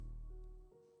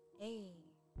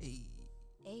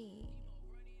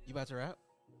You about to rap?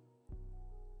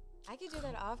 I could do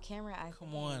that off camera.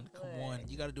 Come on.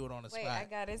 You got to do it on the Wait, spot. I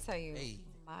gotta tell you, Hey.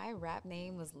 my rap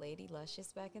name was Lady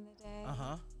Luscious back in the day.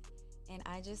 Uh-huh. And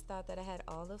I just thought that I had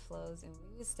all the flows, and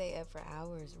we would stay up for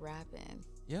hours rapping.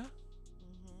 Yeah.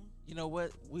 You know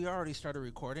what? We already started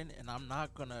recording, and I'm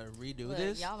not gonna redo Look,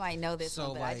 this. y'all might know this So,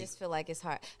 one, but like- I just feel like it's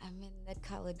hard. I'm in the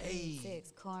collard green Hey.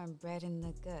 6, cornbread in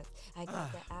the guts. I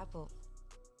got the apple.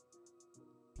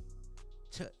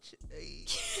 Touch. Hey.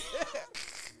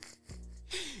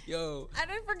 Yo. I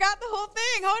done forgot the whole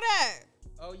thing. Hold on.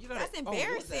 Oh, you got That's the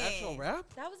embarrassing. actual rap?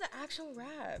 That was an actual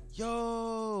rap.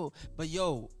 Yo. But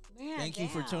Man, thank you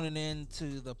for damn. tuning in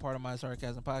to the Part of My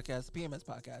Sarcasm podcast, the PMS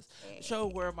podcast, the show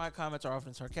where my comments are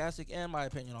often sarcastic and my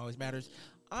opinion always matters.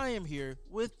 I am here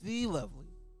with the lovely,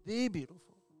 the beautiful,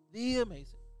 the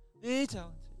amazing, the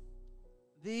talented,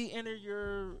 the enter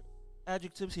your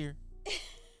adjectives here.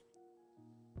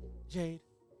 Jade,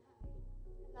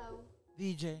 Hello.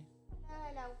 DJ,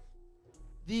 Hello.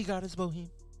 the goddess Boheme.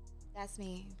 That's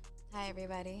me. Hi,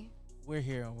 everybody. We're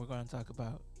here and we're going to talk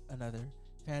about another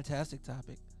fantastic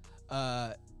topic.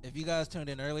 If you guys tuned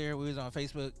in earlier, we was on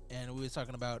Facebook and we was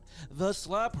talking about the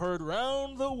slap heard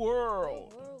round the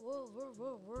world.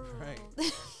 Right.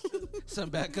 Some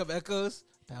backup echoes.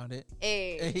 Found it.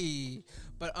 Hey. Hey.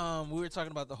 But we were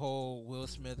talking about the whole Will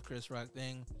Smith, Chris Rock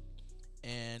thing.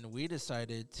 And we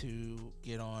decided to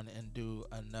get on and do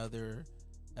another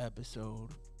episode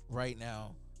right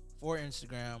now for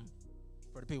Instagram,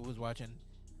 for the people who's watching,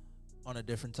 on a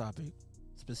different topic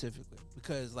specifically.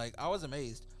 Because, like, I was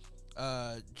amazed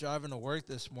driving to work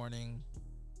this morning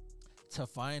to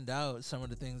find out some of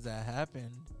the things that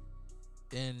happened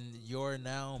in your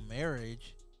now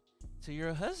marriage to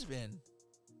your husband.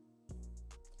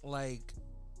 Like,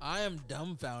 I am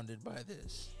dumbfounded by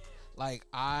this. Like,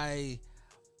 I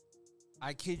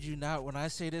kid you not, when I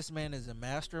say this man is a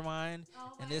mastermind,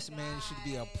 and this man should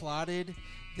be applauded,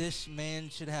 this man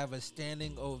should have a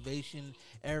standing ovation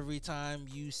every time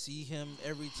you see him,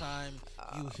 every time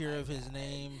you hear of his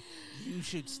name. You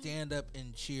should stand up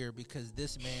and cheer because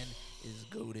this man is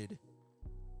goated.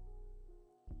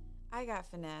 I got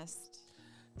finessed.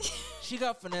 She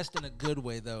got finessed in a good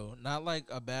way, though. Not like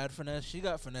a bad finesse. She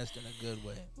got finessed in a good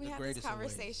way. We The had this greatest of ways.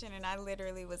 conversation, and I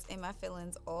literally was in my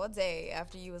feelings all day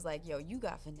after you was like, yo, you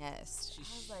got finessed. I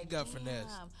was She like, got damn,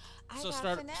 finessed. I So got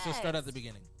start finessed. at the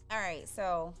beginning. All right,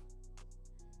 so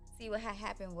see what had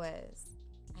happened was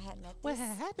I had met this.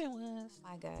 happened was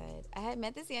My God, I had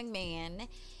met this young man,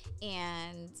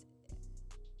 and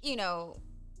you know,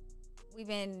 we've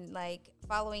been like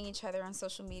following each other on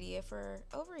social media for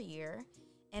over a year.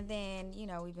 And then, you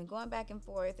know, we've been going back and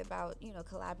forth about, you know,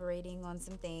 collaborating on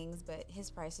some things, but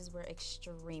his prices were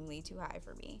extremely too high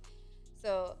for me.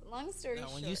 So, long story Now,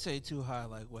 short, when you say too high,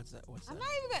 like what's that? I'm not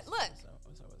even gonna look.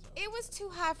 What's up? It was too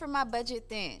high for my budget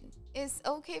then. It's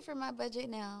okay for my budget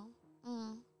now,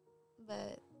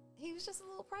 but he was just a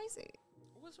little pricey.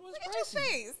 What's Look at your pricey?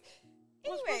 face.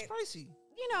 What's Anyway, pricey?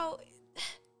 you know,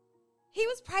 he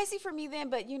was pricey for me then,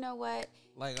 but you know what?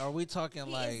 Like, are we talking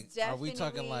He like? is Are we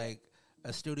talking definitely- like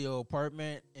a studio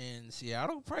apartment in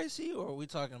Seattle pricey, or are we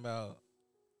talking about?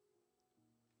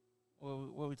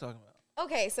 What are we talking about?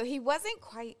 Okay, so he wasn't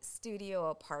quite studio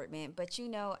apartment, but you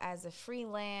know, as a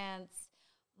freelance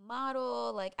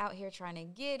model, like out here trying to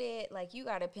get it, like you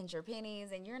got to pinch your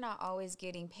pennies and you're not always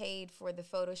getting paid for the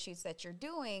photo shoots that you're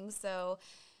doing. So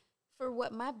for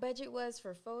what my budget was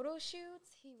for photo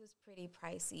shoots, he was pretty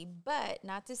pricey, but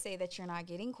not to say that you're not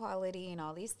getting quality and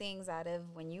all these things out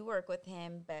of when you work with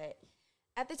him. But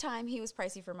at the time he was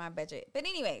pricey for my budget. But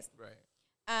anyways, Right.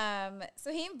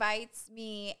 so he invites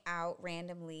me out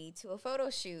randomly to a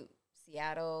photo shoot.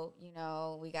 Seattle, you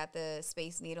know, we got the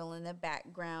Space Needle in the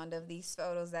background of these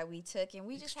photos that we took, and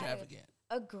we just had Extravagant.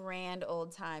 a grand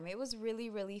old time. It was really,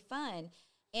 really fun.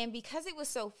 And because it was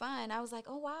so fun, I was like,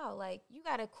 oh, wow, like you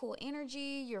got a cool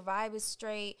energy. Your vibe is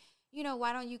straight. You know,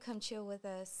 why don't you come chill with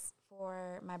us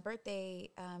for my birthday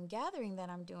gathering that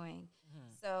I'm doing?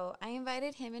 So I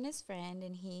invited him and his friend,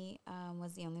 and he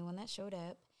was the only one that showed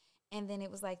up. And then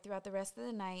it was like throughout the rest of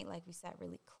the night, like we sat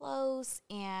really close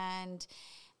and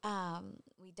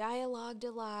we dialogued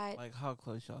a lot. Like, how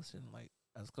close y'all sitting? Like,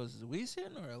 as close as we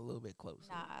sitting, or a little bit closer?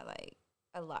 Nah, like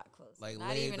a lot closer. Like Not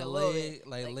leg even to a little leg, bit.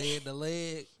 like leg to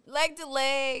leg. Leg to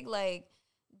leg, like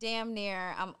damn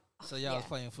near. I'm So y'all yeah, was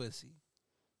playing footsie.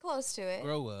 close to it.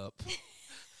 Grow up.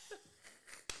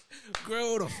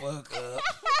 Grow the fuck up.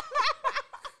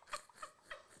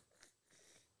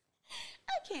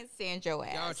 I can't stand your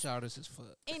ass. Y'all childish as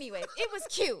fuck. Anyways, it was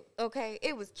cute. Okay,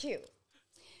 it was cute.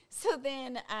 So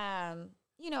then,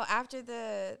 after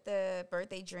the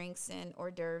birthday drinks and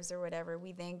hors d'oeuvres or whatever,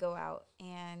 we then go out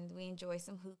and we enjoy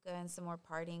some hookah and some more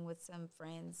partying with some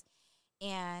friends.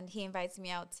 And he invites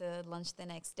me out to lunch the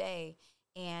next day.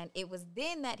 And it was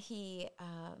then that he,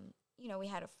 we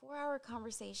had a 4-hour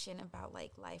conversation about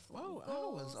like lifelong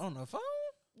goals. I was on the phone?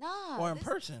 Nah. Or in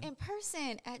person? In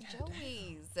person at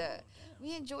Joey's.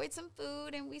 We enjoyed some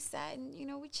food and we sat and,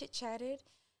 we chit-chatted.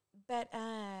 But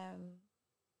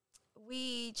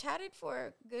we chatted for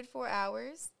a good 4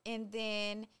 hours. And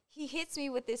then he hits me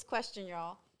with this question,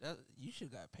 y'all. You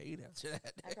should have got paid after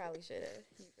that. I probably should have.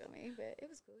 You feel me? But it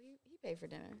was cool. He paid for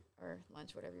dinner or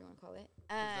lunch, whatever you want to call it.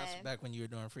 That's back when you were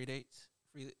doing free dates?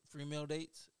 Free meal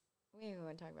dates? We didn't even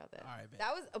want to talk about that. All right, bet.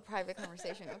 That was a private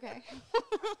conversation, okay?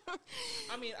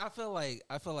 I mean, I feel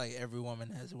like every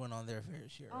woman has went on their fair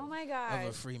share. Oh my God. Of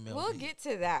a free meal. We'll date. get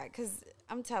to that because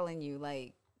I'm telling you,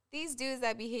 like, these dudes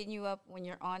that be hitting you up when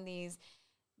you're on these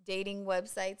dating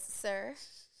websites, sir.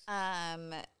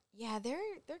 Yeah,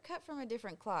 they're cut from a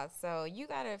different cloth, so you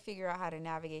got to figure out how to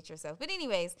navigate yourself. But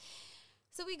anyways,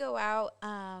 so we go out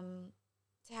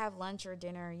to have lunch or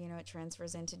dinner, it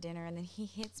transfers into dinner, and then he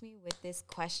hits me with this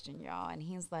question, y'all, and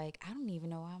he's like, I don't even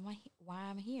know why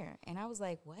I'm here. And I was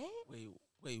like, what?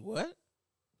 Wait, what?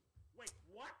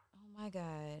 Oh, my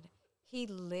God. He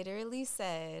literally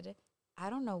said, I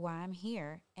don't know why I'm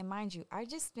here. And mind you, I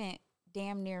just spent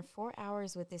damn near 4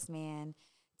 hours with this man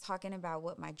talking about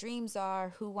what my dreams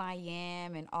are, who I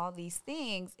am, and all these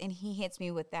things, and he hits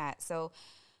me with that. So,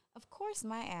 of course,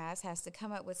 my ass has to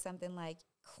come up with something like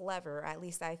clever. At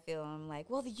least I feel. I'm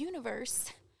like, well, the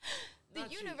universe brought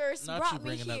me here. Not you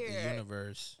bringing up the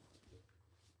universe.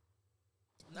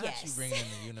 Not you bringing in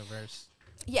the universe.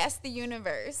 Yes, the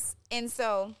universe. And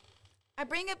so I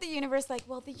bring up the universe like,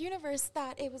 well, the universe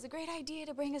thought it was a great idea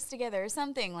to bring us together or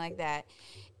something like that.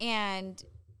 And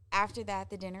after that,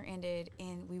 the dinner ended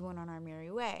and we went on our merry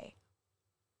way.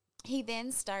 He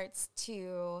then starts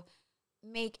to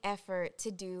make effort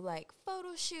to do like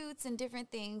photo shoots and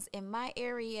different things in my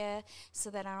area so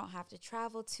that I don't have to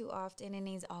travel too often, and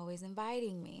he's always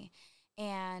inviting me.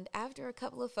 And after a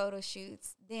couple of photo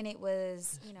shoots, then it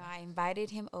was, I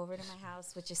invited him over to my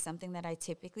house, which is something that I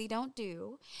typically don't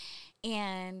do.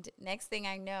 And next thing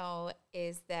I know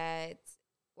is that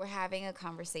we're having a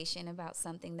conversation about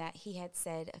something that he had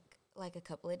said like a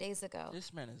couple of days ago.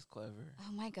 This man is clever.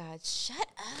 Oh my God, shut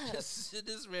up. This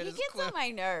man he is gets clever. on my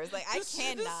nerves. Like, I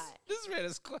cannot. This man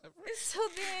is clever. So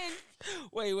then.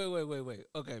 Wait.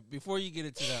 Okay, before you get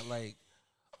into that,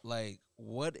 like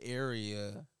what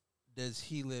area does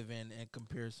he live in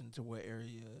comparison to what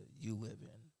area you live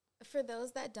in? For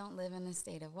those that don't live in the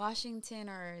state of Washington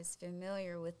or is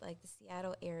familiar with like the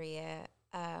Seattle area,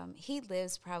 he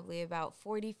lives probably about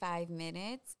 45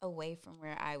 minutes away from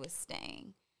where I was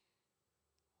staying.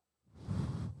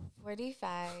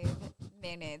 45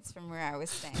 minutes from where I was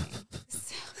staying.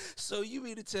 So you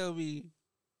mean to tell me,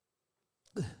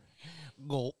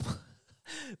 gulp,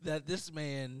 that this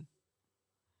man,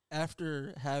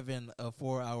 after having a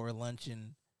 4-hour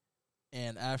luncheon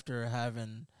and after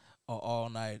having an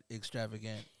all-night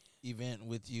extravagant event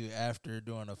with you, after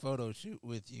doing a photo shoot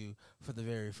with you for the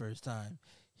very first time,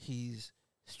 he's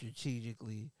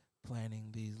strategically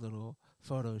planning these little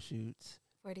photo shoots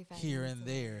 45 here and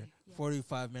there, away. Yes.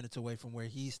 45 minutes away from where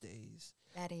he stays.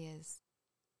 That is.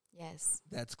 Yes.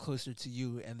 That's closer to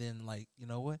you. And then, like, you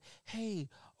know what? Hey,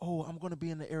 I'm going to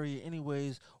be in the area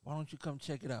anyways. Why don't you come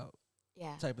check it out?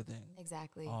 Yeah. Type of thing.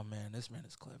 Exactly. Oh, man, this man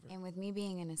is clever. And with me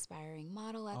being an aspiring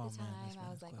model at the Man, time,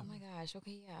 I was like, clever. oh my gosh,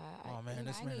 okay, yeah. Oh, man,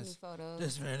 I need new photos.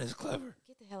 This man is clever.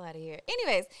 Get the hell out of here.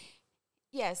 Anyways,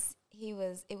 yes, it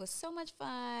was so much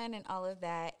fun and all of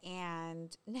that.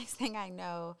 And next thing I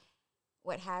know,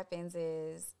 what happens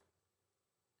is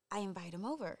I invite him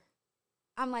over.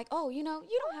 I'm like, oh, you don't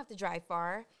have to drive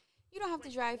far. You don't have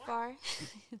to drive far.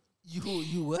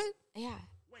 You what? Yeah.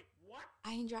 Wait, what?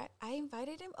 I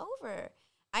invited him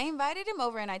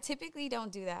over. And I typically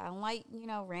don't do that. I don't like,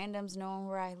 randoms knowing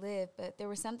where I live, but there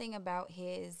was something about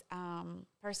his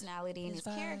personality and his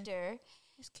character.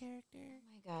 His character. Oh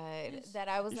my God. That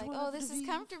I was like, oh, this is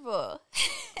comfortable.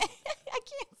 I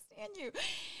can't stand you.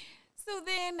 So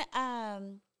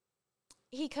then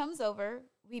he comes over.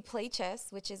 We play chess,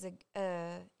 which is a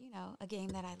game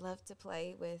that I love to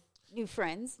play with new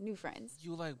friends.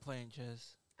 You like playing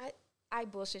chess? I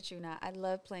bullshit you not. I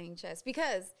love playing chess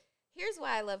because here's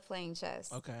why I love playing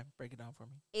chess. Okay, break it down for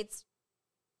me. It's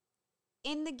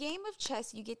in the game of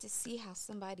chess, you get to see how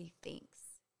somebody thinks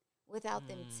without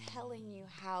them telling you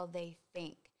how they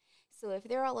think. So if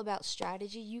they're all about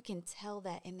strategy, you can tell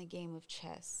that in the game of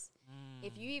chess.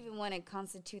 If you even want to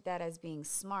constitute that as being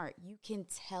smart, you can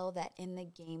tell that in the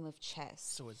game of chess.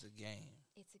 So it's a game.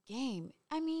 It's a game.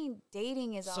 I mean,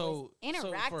 dating is always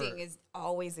interacting is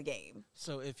always a game.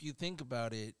 So if you think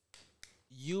about it,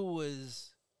 you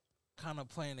was kind of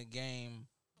playing a game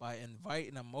by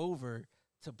inviting him over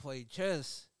to play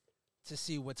chess to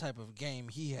see what type of game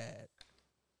he had.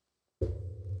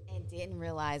 And didn't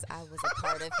realize I was a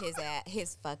part of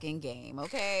his fucking game,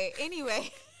 okay?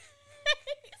 Anyway.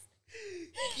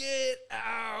 Get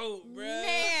out, bro.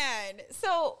 Man.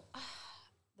 So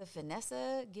the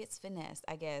finesse gets finessed,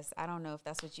 I guess. I don't know if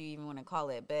that's what you even want to call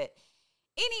it. But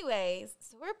anyways,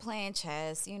 so we're playing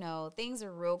chess. You know, things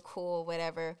are real cool,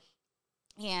 whatever.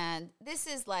 And this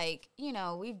is like, you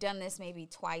know, we've done this maybe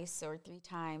twice or 3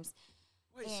 times.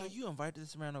 Wait, so you invited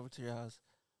this man over to your house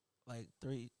like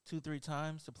 3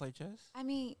 times to play chess? I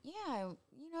mean, yeah,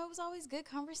 you know, it was always good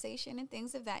conversation and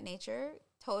things of that nature.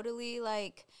 Totally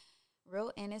like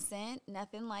real innocent,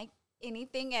 nothing like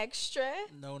anything extra.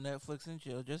 No Netflix and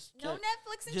chill, just no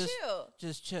Netflix and chill.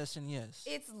 Just chess and yes.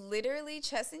 It's literally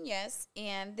chess and yes,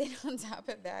 and then on top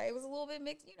of that, it was a little bit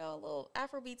mixed, you know, a little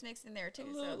Afro beats mixed in there too.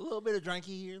 A little bit of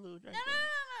drinky here, a little drink.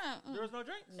 No. There was no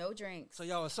drinks? No drinks. So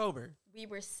y'all were sober? We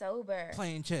were sober.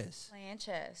 Playing chess.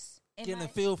 And getting a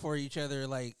feel for each other,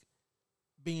 like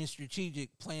being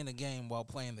strategic, playing the game while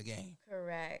playing the game.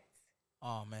 Correct.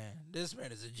 Oh, man. This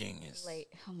man is a genius.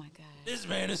 Oh, my God. This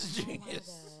man is a genius.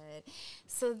 Oh, my God.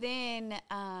 So then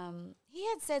he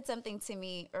had said something to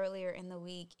me earlier in the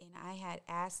week, and I had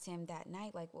asked him that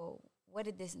night, like, well, what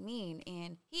did this mean?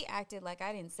 And he acted like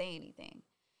I didn't say anything.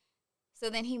 So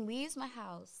then he leaves my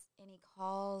house, and he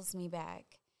calls me back,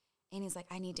 and he's like,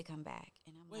 I need to come back.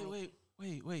 And I'm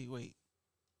Wait.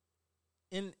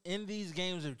 In these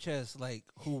games of chess, like,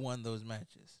 who won those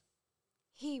matches?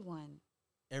 He won.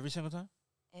 Every single time?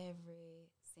 Every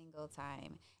single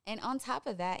time. And on top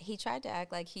of that, he tried to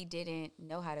act like he didn't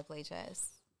know how to play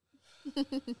chess.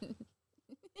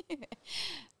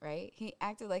 Right? He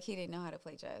acted like he didn't know how to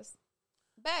play chess.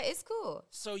 But it's cool.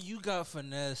 So you got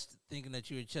finessed thinking that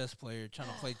you're a chess player trying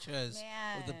to play chess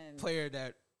with a player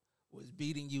that was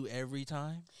beating you every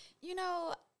time? You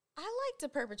know, I like to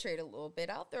perpetrate a little bit.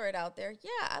 I'll throw it out there.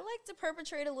 Yeah, I like to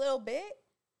perpetrate a little bit.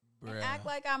 And act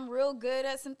like I'm real good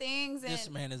at some things. And this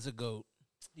man is a GOAT.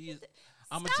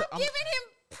 Stop giving him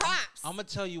props. I'm going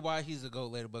to tell you why he's a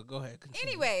GOAT later, but go ahead. Continue.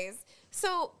 Anyways,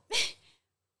 so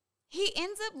he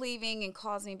ends up leaving and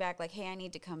calls me back like, hey, I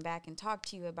need to come back and talk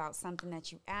to you about something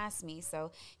that you asked me.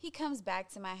 So he comes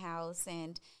back to my house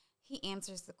and he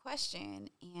answers the question.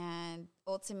 And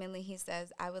ultimately he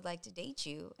says, I would like to date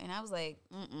you. And I was like,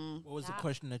 What was the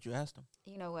question that you asked him?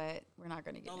 You know what? We're not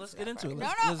going to get into let's that get into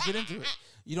part. it. Let's get into it.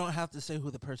 You don't have to say who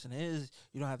the person is.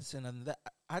 You don't have to say none of that.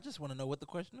 I just want to know what the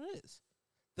question is.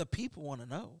 The people want to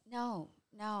know. No.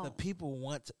 The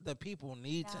people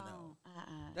need to know.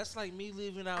 That's like me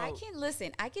leaving out.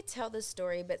 I could tell the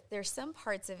story, but there's some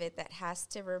parts of it that has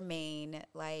to remain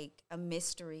like a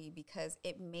mystery because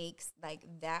it makes like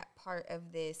that part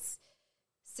of this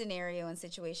scenario and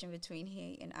situation between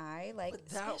he and I like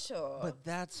special. But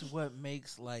that's what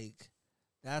makes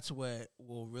that's what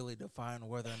will really define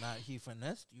whether or not he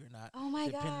finessed you or not. Oh my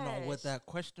god! Depending on what that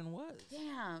question was.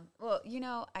 Damn. Well, you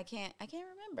know, I can't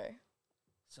remember.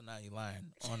 So now you're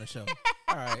lying on the show.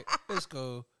 All right, let's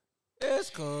go. So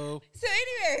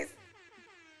anyways,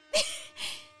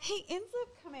 he ends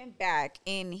up coming back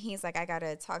and he's like, I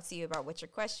gotta talk to you about what your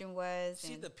question was.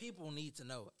 See, the people need to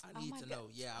know. I need to know.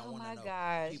 Yeah, I want to know. Oh my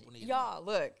gosh. People need Y'all,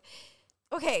 look.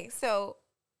 Okay, so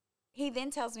he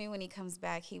then tells me when he comes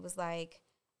back, he was like,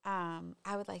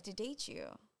 I would like to date you.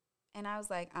 And I was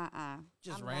like,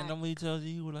 Just randomly tells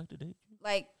you he would like to date you?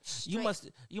 Like, you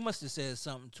must have said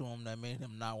something to him that made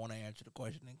him not want to answer the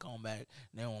question and come back.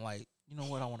 And then like, you know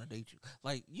what, I want to date you.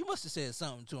 Like, you must have said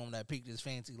something to him that piqued his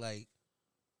fancy. Like,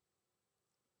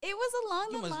 it was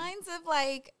along the lines of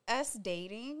like us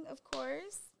dating, of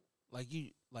course.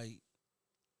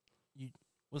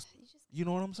 You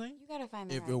know what I'm saying? You gotta find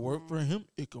the if right it worked for him,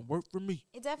 it can work for me.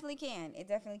 It definitely can.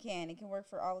 It can work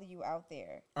for all of you out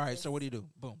there. All right, so what do you do?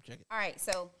 Boom, check it. All right,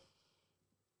 so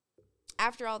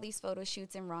after all these photo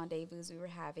shoots and rendezvous we were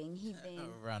having, he then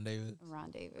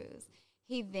rendezvous.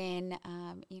 He then,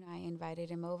 I invited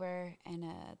him over, and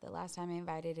the last time I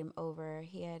invited him over,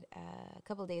 he had a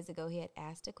couple days ago he had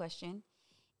asked a question,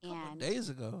 and days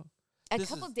ago, a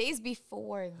couple days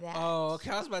before that. Oh,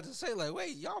 okay. I was about to say, like,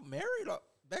 wait, y'all married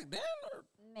back then? Or?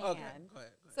 Man. Okay, go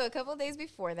ahead. So a couple days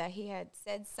before that, he had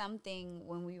said something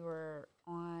when we were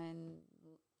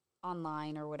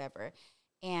online or whatever.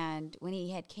 And when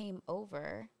he had came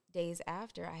over days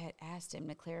after, I had asked him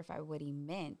to clarify what he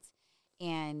meant.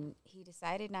 And he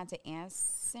decided not to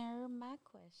answer my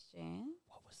question.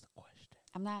 What was the question?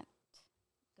 I'm not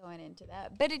going into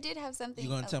that, but it did have something. You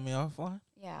gonna tell me offline?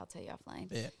 Yeah, I'll tell you offline.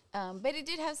 Yeah. But it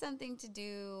did have something to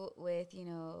do with,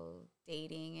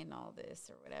 dating and all this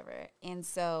or whatever. And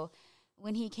so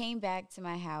when he came back to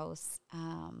my house,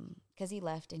 because he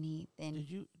left and he then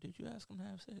Did you ask him to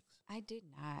have sex? I did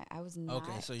not. I was not.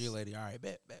 Okay, so you're lady. All right,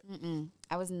 bet.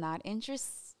 I was not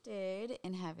interested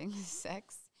in having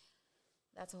sex.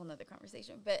 That's a whole nother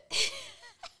conversation. But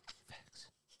Facts.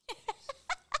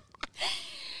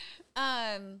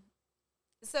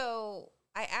 so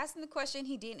I asked him the question.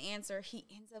 He didn't answer. He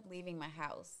ends up leaving my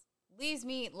house. Leaves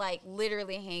me like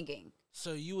literally hanging.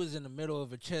 So you was in the middle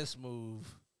of a chess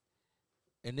move,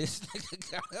 and this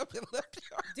nigga got up and left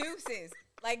you. Deuces.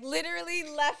 Like literally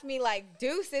left me like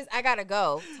deuces. I gotta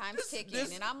go. Time's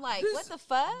ticking. And I'm like, what the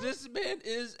fuck? This man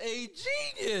is a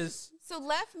genius. So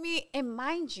left me, and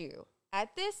mind you,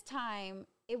 at this time,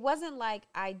 it wasn't like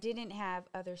I didn't have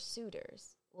other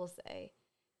suitors, we'll say.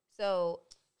 So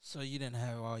you didn't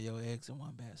have all your eggs in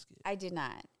one basket. I did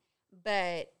not.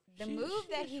 But the move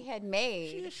that he had She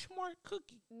made a smart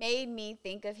cookie. made me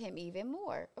think of him even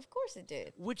more. Of course it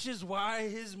did. Which is why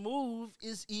his move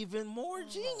is even more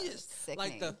genius.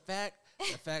 Like sickening.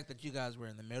 the fact that you guys were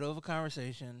in the middle of a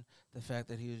conversation, the fact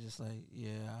that he was just like,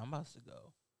 yeah, I'm about to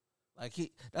go. Like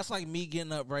that's like me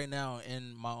getting up right now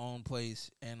in my own place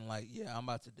and like, yeah, I'm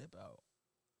about to dip out.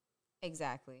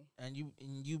 Exactly. And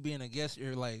you being a guest,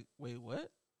 you're like, wait, what?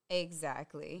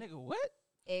 Exactly. Nigga, what?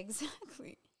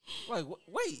 Exactly. Like,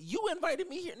 wait, you invited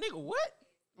me here, nigga, what?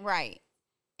 Right.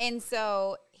 And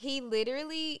so he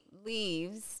literally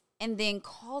leaves and then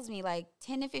calls me like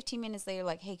 10 to 15 minutes later,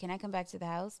 like, hey, can I come back to the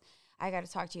house? I got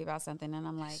to talk to you about something. And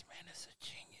I'm like, This man is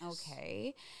a genius.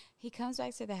 okay. He comes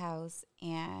back to the house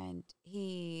and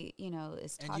he,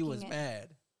 is talking. And you was mad.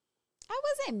 I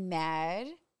wasn't mad.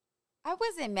 I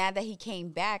wasn't mad that he came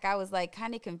back. I was like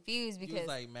kind of confused because. You was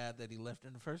like mad that he left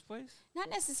in the first place? Not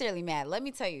necessarily mad. Let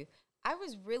me tell you, I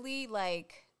was really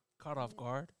like Caught off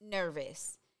guard?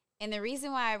 nervous. And the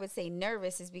reason why I would say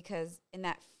nervous is because in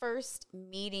that first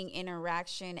meeting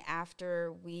interaction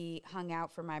after we hung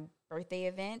out for my birthday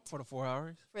event For the 4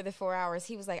 hours? for the 4 hours,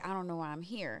 he was like, I don't know why I'm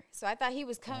here. So I thought he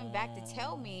was coming back to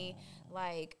tell me,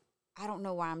 like, I don't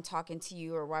know why I'm talking to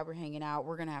you or why we're hanging out.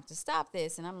 We're going to have to stop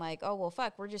this. And I'm like, oh, well,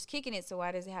 fuck, we're just kicking it. So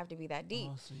why does it have to be that deep?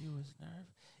 Oh, so you was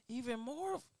nervous. Even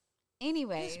more.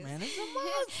 Anyways. This man is a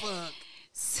motherfucker.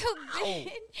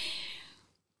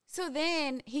 So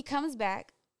then he comes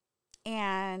back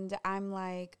and I'm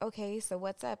like, okay, so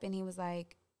what's up? And he was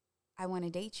like, I want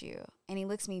to date you. And he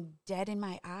looks me dead in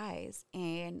my eyes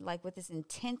and like with this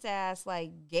intense ass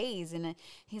like gaze. And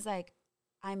he's like,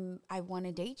 I want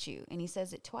to date you. And he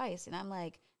says it twice. And I'm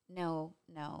like, no,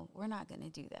 we're not going to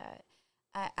do that.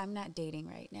 I'm not dating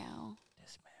right now.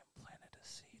 This man planted a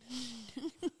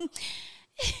seed.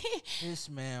 This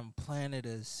man planted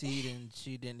a seed and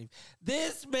she didn't even.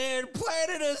 This man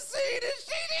planted a seed and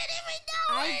she didn't even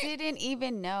know I didn't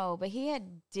even know, but he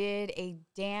did a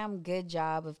damn good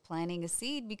job of planting a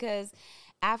seed because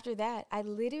after that, I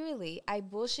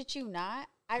bullshit you not,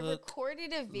 I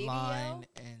recorded a video. Line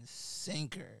and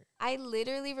sinker. I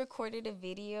literally recorded a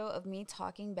video of me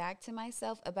talking back to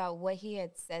myself about what he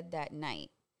had said that night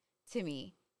to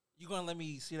me. You gonna let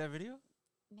me see that video?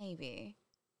 Maybe.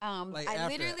 Like I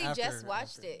after, literally after, just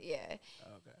watched after. it. Yeah.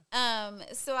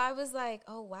 Okay. So I was like,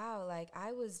 oh wow, like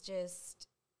I was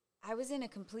in a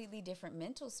completely different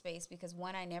mental space because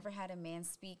one, I never had a man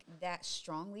speak that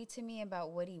strongly to me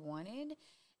about what he wanted.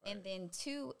 Right. And then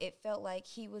two, it felt like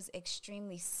he was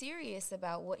extremely serious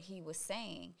about what he was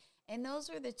saying. And those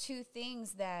were the two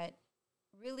things that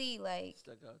really like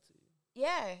stuck out to you.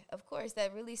 Yeah, of course,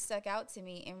 that really stuck out to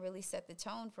me and really set the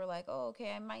tone for like, oh,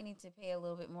 okay, I might need to pay a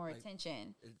little bit more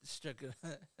attention. It struck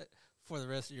for the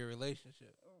rest of your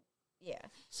relationship. Yeah.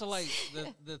 So like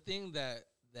the thing that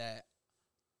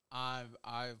I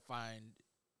find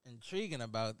intriguing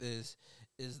about this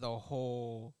is the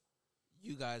whole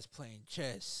you guys playing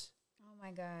chess. Oh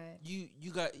my God.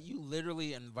 You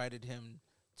literally invited him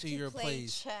to your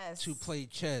place to play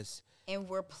chess. And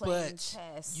we're playing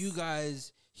chess. You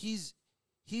guys, he's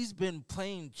been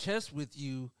playing chess with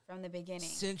you from the beginning.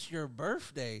 Since your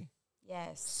birthday.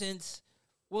 Yes. Since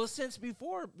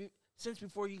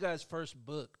before you guys first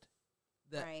booked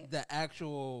the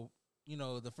actual,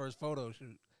 the first photo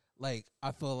shoot. Like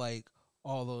I feel like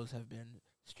all those have been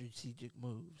strategic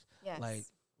moves. Yes. Like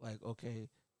okay,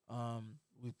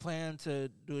 we plan to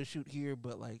do a shoot here,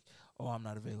 but like, oh, I'm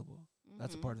not available. Mm-hmm.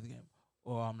 That's a part of the game.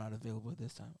 Oh, I'm not available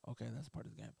this time. Okay, that's part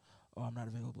of the game. Oh, I'm not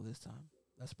available this time.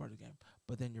 That's part of the game.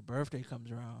 But then your birthday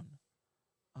comes around,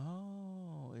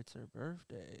 Oh, it's her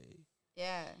birthday.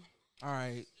 Yeah. All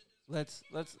right. Let's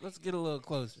get a little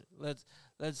closer.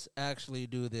 Let's actually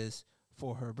do this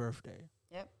for her birthday.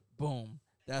 Yep. Boom.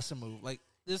 That's a move. Like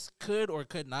this could or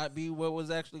could not be what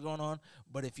was actually going on,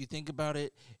 but if you think about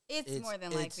it, It's more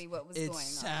than likely what was going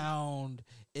on.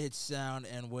 It's sound,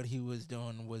 and what he was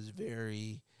doing was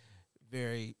very,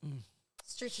 very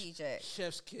Strategic.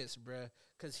 chef's kiss, bruh.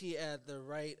 Because he had the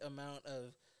right amount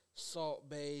of salt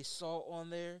on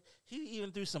there. He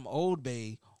even threw some Old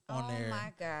Bay on there. Oh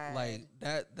my God. Like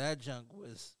that junk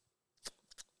was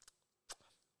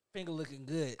finger looking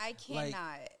good. I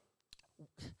cannot.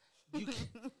 You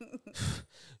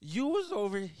you was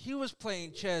over. He was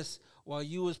playing chess while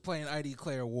you was playing I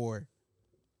Declare War.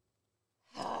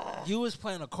 You was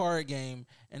playing a card game,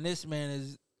 and this man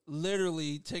is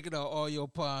literally taking out all your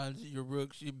pawns, your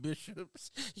rooks, your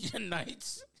bishops, your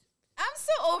knights. I'm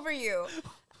so over you.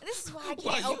 This is why I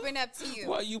can't open up to you.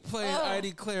 While you playing I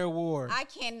Declare War. I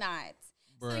cannot.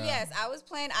 Bruh. So yes, I was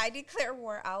playing I Declare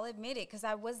War. I'll admit it, because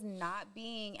I was not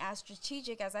being as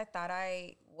strategic as I thought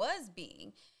I was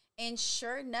being. And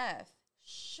sure enough,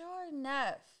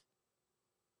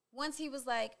 once he was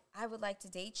like, I would like to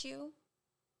date you,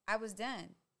 I was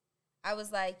done. I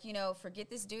was like, forget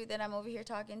this dude that I'm over here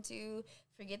talking to.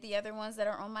 Forget the other ones that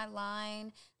are on my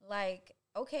line. Like,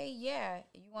 okay, yeah,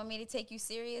 you want me to take you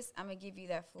serious? I'm going to give you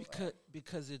that floor.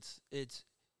 Because it's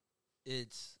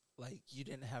like you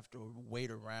didn't have to wait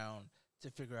around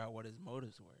to figure out what his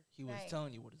motives were. He was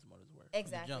telling you what his motives were.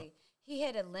 Exactly. He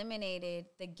had eliminated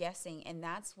the guessing, and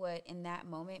that's what, in that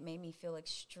moment, made me feel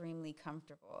extremely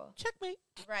comfortable. Checkmate.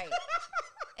 Right.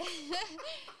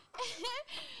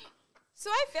 So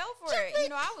I fell for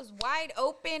it. I was wide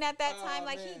open at that time.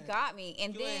 Like, man. He got me.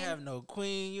 And you then ain't have no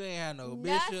queen. You ain't have no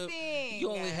nothing. bishop. You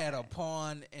only had a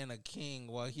pawn and a king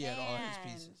while he had all his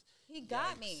pieces. He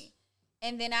got me.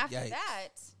 And then after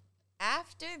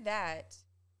that,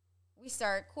 we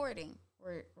started courting.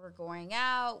 We're going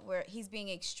out. He's being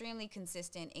extremely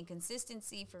consistent. And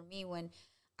consistency for me when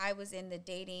I was in the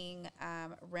dating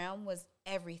realm was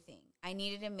everything. I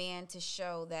needed a man to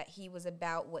show that he was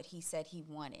about what he said he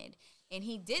wanted. And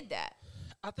he did that.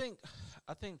 I think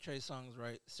Trey Songz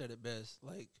said it best.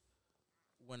 Like,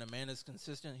 when a man is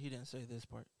consistent, he didn't say this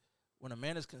part. When a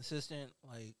man is consistent,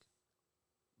 like,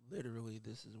 literally,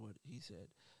 this is what he said.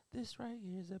 This right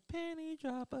here is a penny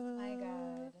dropper. Oh my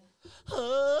God.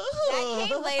 That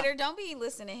came later. Don't be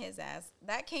listening to his ass.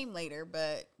 That came later,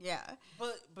 but yeah.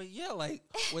 But yeah, like,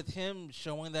 with him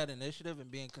showing that initiative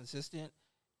and being consistent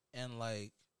and,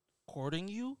 like, courting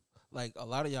you, like, a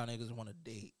lot of y'all niggas want to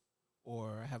date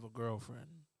or have a girlfriend,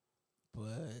 but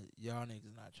y'all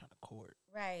niggas not trying to court.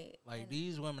 Right. Like,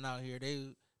 these women out here,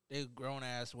 they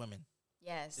grown-ass women.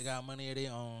 Yes. They got money of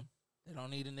their own. They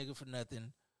don't need a nigga for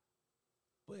nothing.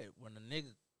 But when a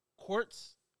nigga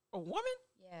courts a woman,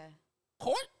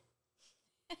 court,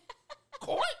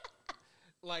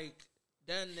 like,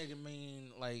 that nigga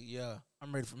mean, like, yeah,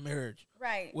 I'm ready for marriage.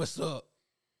 Right. What's up?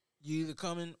 You either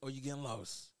coming or you getting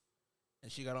lost.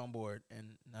 And she got on board,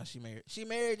 and now she married. She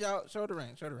married, y'all. Show the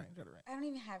ring. I don't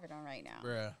even have it on right now.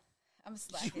 Bruh. I'm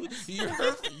slacking.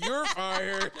 You're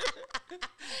fired.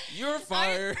 You're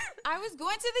fired. I was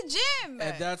going to the gym.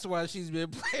 And that's why she's been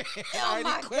playing. Oh,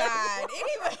 my God.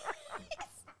 Anyway.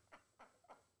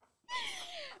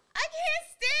 I can't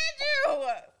stand you.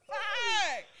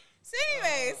 Fuck. So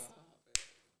anyways,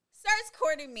 starts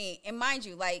courting me. And mind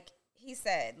you, like he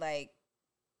said, like,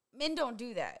 men don't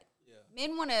do that. Yeah.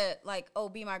 Men want to, like,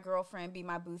 be my girlfriend, be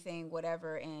my boo thing,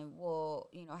 whatever, and we'll,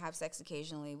 have sex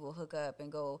occasionally. We'll hook up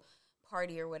and go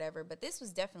party or whatever. But this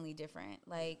was definitely different.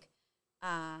 Like,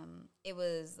 it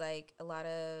was, like, a lot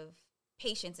of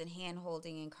patience and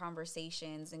hand-holding and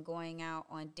conversations and going out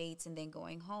on dates and then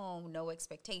going home, no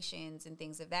expectations and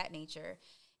things of that nature.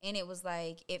 And it was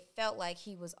like, it felt like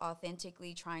he was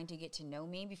authentically trying to get to know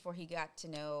me before he got to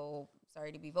know,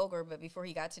 sorry to be vulgar, but before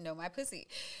he got to know my pussy.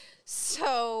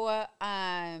 So,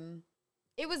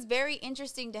 it was very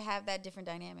interesting to have that different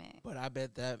dynamic. But I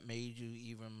bet that made you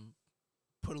even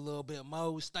put a little bit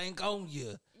more stank on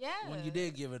you. Yeah. When you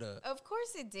did give it up. Of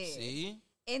course it did. See?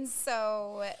 And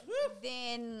so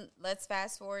then let's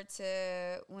fast forward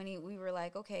to when we were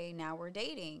like, okay, now we're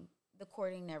dating. The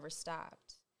courting never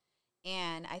stopped.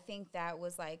 And I think that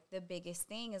was like the biggest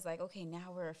thing is like, okay,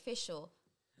 now we're official.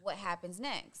 What happens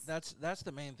next? That's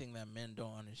the main thing that men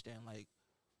don't understand. Like,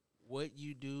 what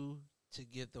you do to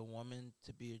get the woman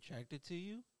to be attracted to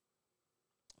you,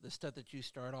 the stuff that you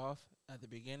start off at the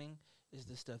beginning is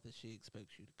the stuff that she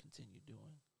expects you to continue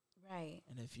doing. Right.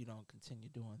 And if you don't continue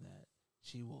doing that,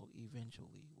 she will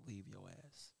eventually leave your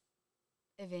ass.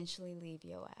 Eventually leave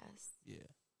your ass. Yeah.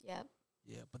 Yep.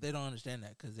 Yeah, but they don't understand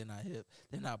that because they're not hip.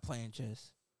 They're not playing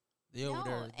chess. They No, over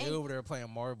there. They and- over there playing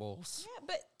marbles. Yeah,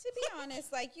 but to be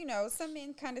honest, like, some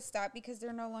men kind of stop because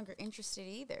they're no longer interested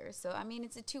either. So, I mean,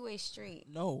 it's a two-way street.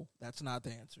 No, that's not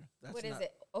the answer. That's What is not,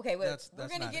 it? Okay, wait, that's we're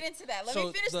going to not get it. into that. Let So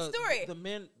me finish the story.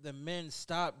 The men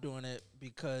stopped doing it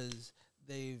because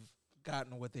they've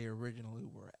gotten what they originally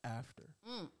were after.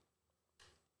 Mm.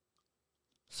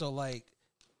 So like,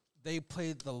 they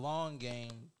played the long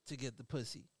game to get the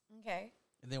pussy. Okay.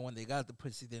 And then when they got the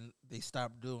pussy, then they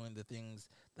stopped doing the things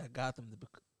that got them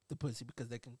the pussy because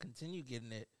they can continue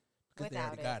getting it because they Without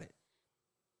already it. got it.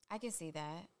 I can see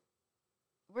that.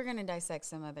 We're going to dissect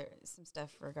some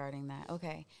stuff regarding that.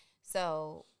 Okay.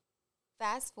 So,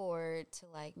 fast forward to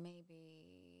like maybe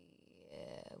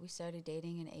we started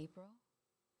dating in April.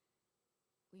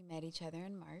 We met each other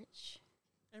in March.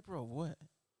 April of what?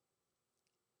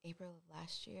 April of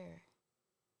last year.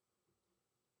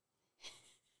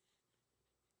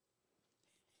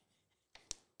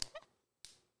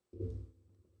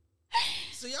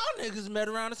 So y'all niggas met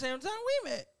around the same time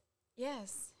we met.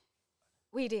 Yes,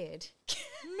 we did.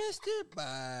 Missed it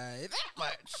by that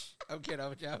much. I'm kidding.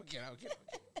 I'm kidding.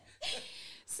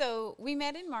 So we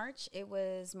met in March. It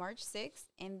was March 6th,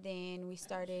 and then we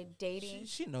started dating.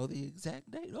 She know the exact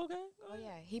date. Okay. Go Oh ahead.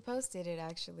 yeah, he posted it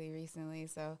actually recently.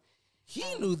 So He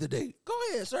knew the date. Go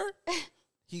ahead, sir.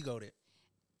 He go there.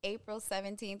 April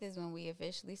 17th is when we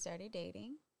officially started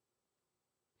dating.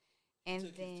 And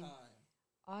Took his then time.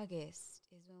 August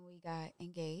is when we got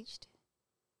engaged.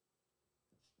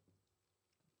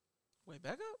 Wait,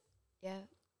 back up. Yeah,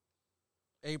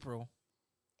 April.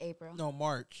 April. No,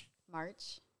 March.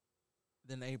 March,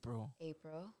 Then April.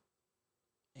 April.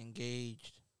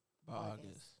 Engaged by August.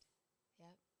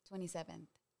 August. Yep, 27th.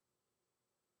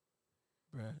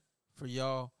 Bruh. For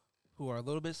y'all who are a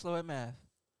little bit slow at math,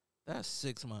 that's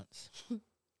 6 months.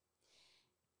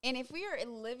 And if we are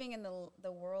living in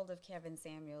the world of Kevin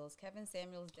Samuels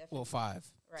definitely Well, 5,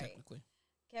 Right. technically.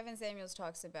 Kevin Samuels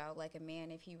talks about like a man,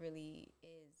 if he really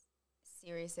is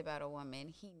serious about a woman,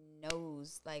 he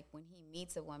knows like when he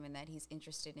meets a woman that he's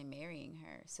interested in marrying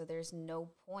her. So there's no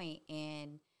point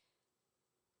in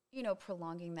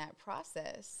prolonging that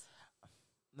process.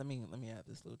 Let me add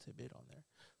this little tidbit on there.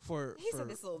 For He said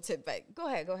this little tidbit. Go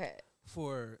ahead.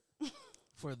 for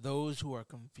those who are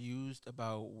confused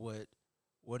about what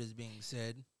is being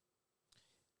said,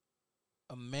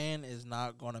 a man is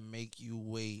not going to make you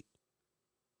wait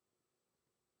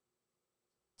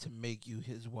to make you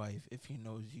his wife if he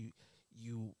knows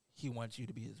he wants you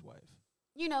to be his wife.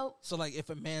 So like if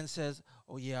a man says,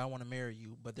 "Oh yeah, I want to marry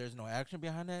you," but there's no action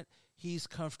behind that, he's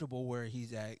comfortable where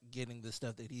he's at getting the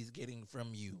stuff that he's getting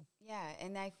from you. Yeah,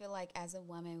 and I feel like as a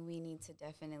woman, we need to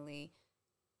definitely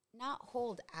not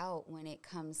hold out when it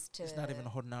comes to. It's not even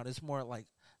holding out. It's more like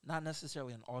not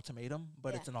necessarily an ultimatum,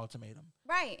 but Yeah. it's an ultimatum.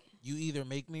 Right. You either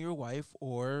make me your wife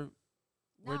or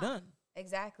we're Nah. done.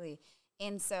 Exactly.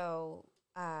 And so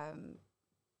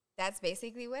that's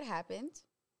basically what happened.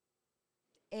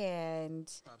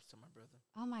 And Props to my brother.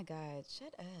 oh my God,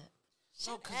 shut up.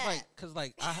 No, Shut cause up.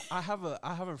 like I have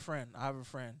a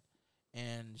friend,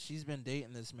 and she's been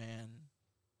dating this man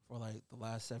for like the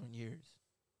last 7 years,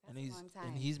 That's a long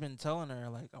time. he's been telling her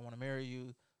like, I want to marry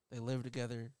you. They live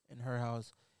together in her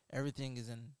house. Everything is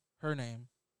in her name.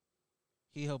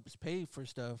 He helps pay for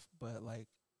stuff, but like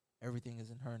everything is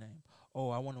in her name. Oh,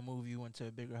 I want to move you into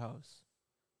a bigger house.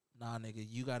 Nah, nigga,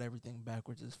 you got everything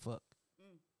backwards as fuck.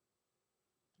 Mm.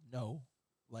 No,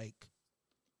 like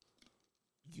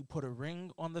you put a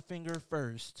ring on the finger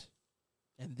first,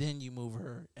 and then you move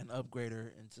her and upgrade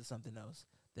her into something else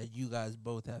that you guys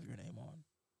both have your name on.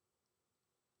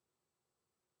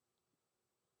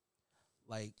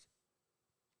 Like,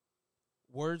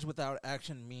 words without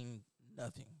action mean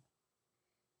nothing.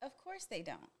 Of course they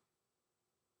don't.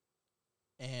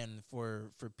 And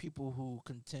for people who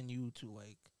continue to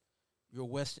like,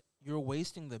 you're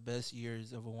wasting the best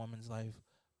years of a woman's life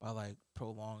by like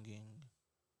prolonging,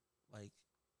 like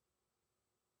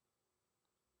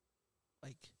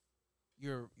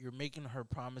you're making her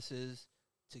promises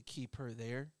to keep her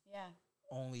there, Yeah.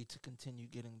 only to continue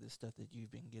getting the stuff that you've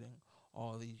been getting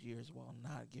all these years while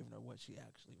not giving her what she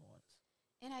actually wants.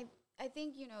 And I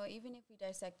think, even if we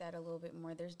dissect that a little bit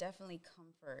more, there's definitely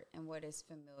comfort in what is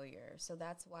familiar. So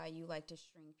that's why you like to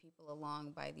string people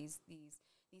along by these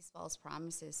false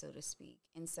promises, so to speak.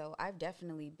 And so I've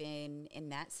definitely been in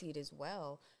that seat as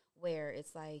well, where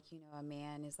it's like, a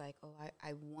man is like, oh,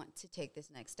 I want to take this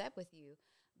next step with you.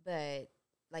 But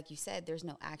like you said, there's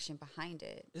no action behind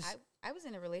it. I was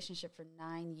in a relationship for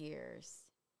 9 years.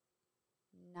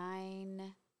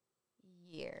 9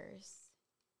 years.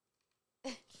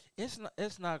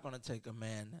 It's not going to take a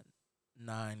man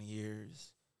 9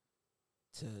 years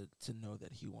to know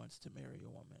that he wants to marry a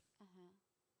woman. Uh-huh.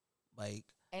 Like,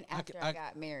 And I after c- I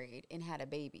got married and had a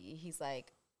baby, he's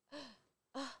like,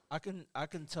 I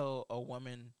can tell a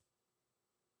woman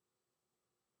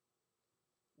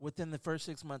within the first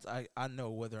 6 months. I know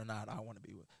whether or not I want to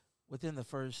be with. Within the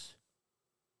first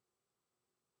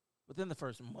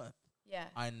month, yeah,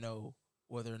 I know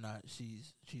whether or not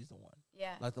she's the one.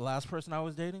 yeah. Like the last person I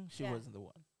was dating, she Yeah. wasn't the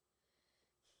one.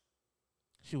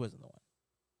 She wasn't the one.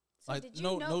 So Like did you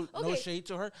no know? no shade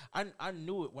to her. I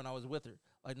knew it when I was with her.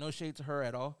 Like no shade to her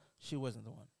at all. She wasn't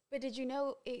the one. But did you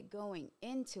know it going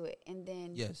into it? And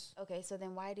then, Yes. okay, so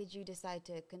then why did you decide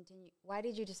to continue? Why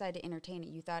did you decide to entertain it?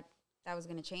 You thought that was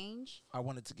going to change? I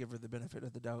wanted to give her the benefit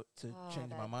of the doubt to change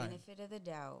my that mind. benefit of the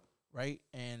doubt. Right?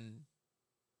 And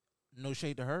no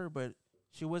shade to her, but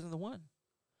she wasn't the one.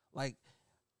 Like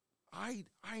I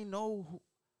know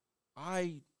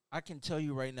I can tell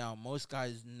you right now, most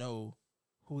guys know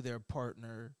who their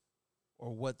partner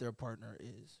or what their partner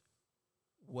is,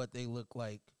 what they look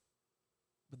like.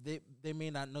 But they may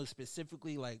not know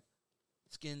specifically like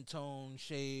skin tone,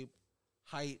 shape,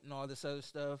 height, and all this other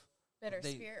stuff. Better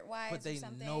They- spirit wise But or they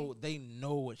something.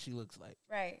 know what she looks like.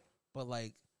 Right. But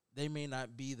like they may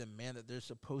not be the man that they're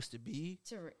supposed to be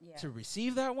Yeah. to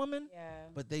receive that woman. yeah.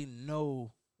 But they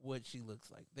know what she looks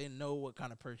like. They know what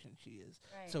kind of person she is.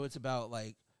 Right. So it's about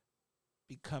like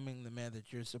becoming the man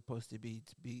that you're supposed to be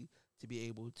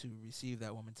able to receive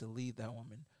that woman, to lead that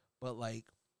woman. But like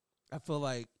I feel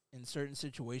like in certain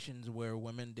situations where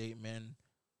women date men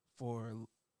for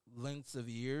lengths of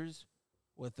years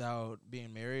without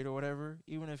being married or whatever,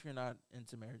 even if you're not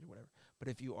into marriage or whatever, but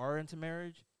if you are into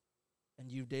marriage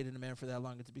and you've dated a man for that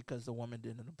long, it's because the woman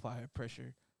didn't apply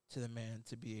pressure to the man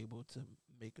to be able to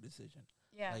make a decision.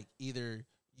 yeah. Like either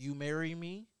you marry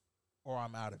me or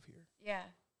I'm out of here. yeah.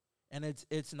 And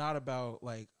it's not about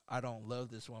like I don't love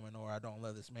this woman or I don't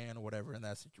love this man or whatever in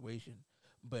that situation,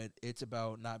 but it's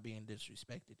about not being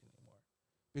disrespected anymore.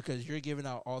 Because you're giving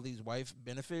out all these wife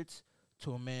benefits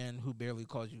to a man who barely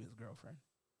calls you his girlfriend.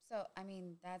 So, I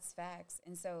mean, that's facts.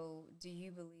 And so, do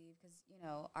you believe, because,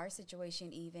 our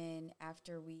situation, even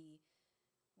after we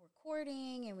were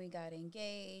courting and we got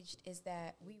engaged, is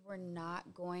that we were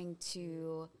not going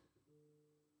to,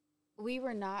 we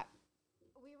were not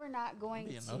going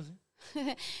Being to,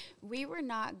 nosy. we were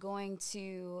not going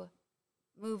to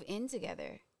move in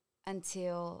together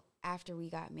until after we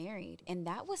got married. And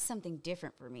that was something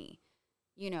different for me.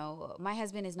 My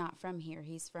husband is not from here.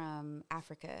 He's from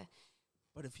Africa.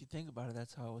 But if you think about it,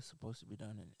 that's how it was supposed to be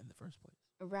done in the first place.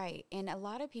 Right. And a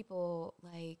lot of people,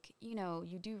 like,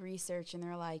 you do research and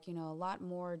they're like, a lot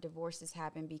more divorces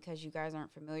happen because you guys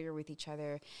aren't familiar with each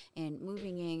other. And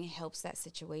moving in helps that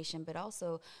situation. But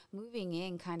also, moving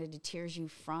in kind of deters you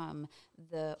from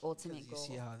the ultimate Because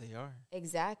you goal. see how they are.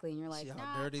 Exactly. And you're like, See how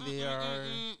nah, dirty they are.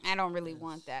 I don't really Yes.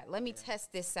 want that. Let me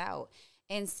test this out.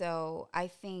 And so I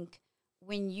think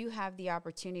when you have the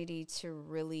opportunity to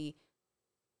really,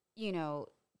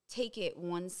 take it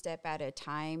one step at a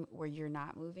time where you're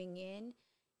not moving in,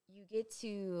 you get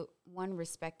to, one,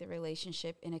 respect the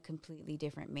relationship in a completely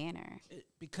different manner.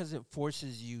 Because it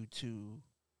forces you to,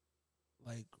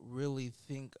 like, really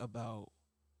think about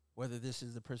whether this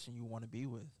is the person you want to be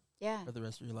with Yeah. for the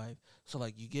rest of your life. So,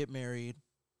 like, you get married,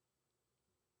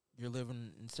 you're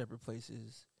living in separate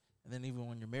places, and then even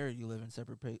when you're married, you live in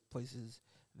separate places,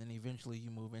 and then eventually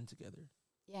you move in together.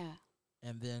 Yeah.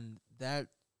 And then that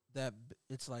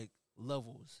it's like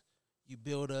levels. You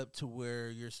build up to where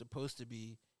you're supposed to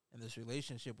be in this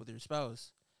relationship with your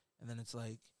spouse, and then it's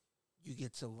like you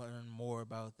get to learn more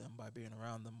about them by being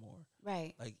around them more.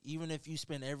 Right. Like even if you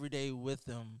spend every day with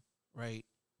them, right,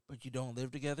 but you don't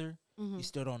live together, Mm-hmm. you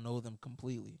still don't know them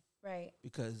completely, Right.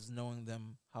 because knowing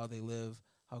them, how they live,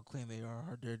 how clean they are,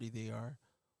 how dirty they are,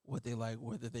 what they like,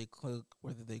 whether they cook,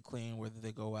 whether they clean, whether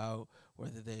they go out,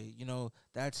 whether they,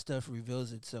 that stuff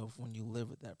reveals itself when you live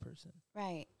with that person.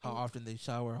 Right. How And- often they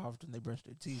shower, how often they brush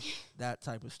their teeth, that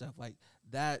type of stuff. Like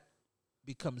that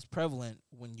becomes prevalent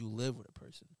when you live with a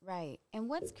person. Right. And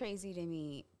what's crazy to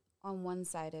me on one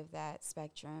side of that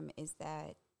spectrum is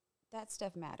that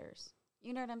stuff matters.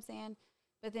 You know what I'm saying?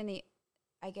 But then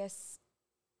I guess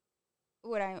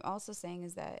what I'm also saying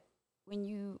is that when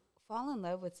you fall in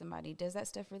love with somebody, does that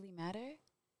stuff really matter?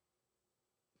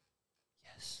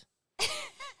 Yes.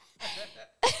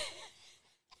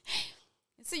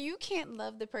 So you can't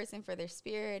love the person for their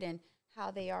spirit and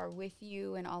how they are with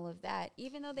you and all of that,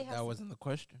 even though they have That some- wasn't the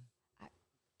question.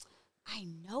 I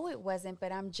know it wasn't,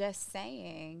 but I'm just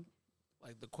saying.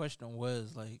 Like the question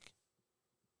was like,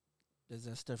 does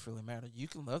that stuff really matter? You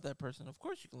can love that person. Of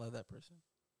course you can love that person.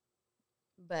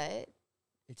 But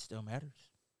It still matters.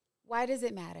 why does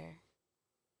it matter?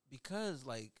 Because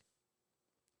like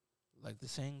the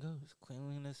saying goes,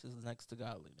 cleanliness is next to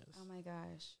godliness. Oh my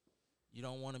gosh. You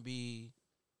don't want to be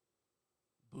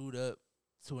booed up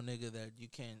to a nigga that you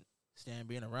can't stand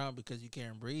being around because you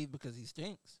can't breathe because he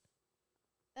stinks.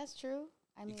 That's true.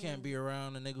 I mean, You can't be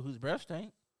around a nigga whose breath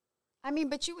stink.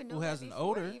 but you would know who that has an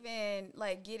before odor. even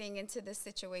like getting into this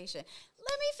situation.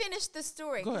 Let me finish the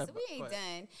story Go because ahead, we go ain't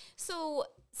ahead. done. So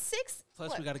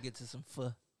Plus, we got to get to some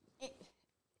pho.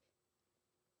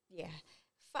 Yeah.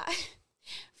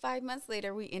 5 months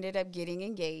later, we ended up getting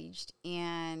engaged.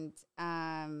 And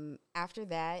after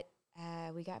that,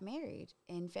 we got married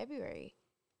in February.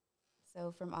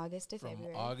 So from August to From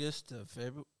February. August to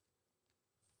February.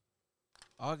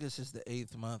 August is the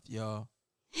 8th month, y'all.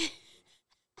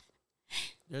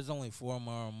 There's only 4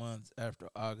 more months after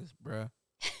August, bruh.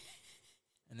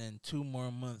 And then 2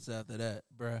 more months after that,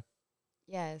 bruh.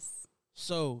 Yes.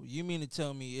 So, you mean to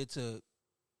tell me it took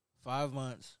 5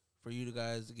 months for you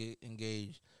guys to get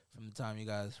engaged from the time you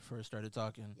guys first started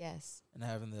talking Yes. and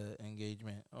having the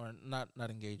engagement, or not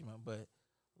engagement, but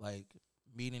like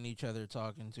meeting each other,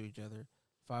 talking to each other.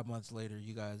 5 months later,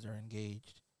 you guys are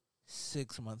engaged.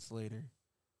 6 months later,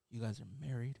 you guys are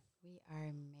married. We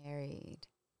are married.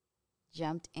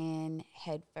 Jumped in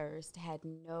head first, had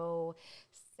no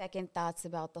second thoughts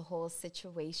about the whole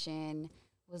situation.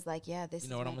 Was like, yeah, this You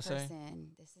know is what my I'ma say?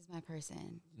 person. This is my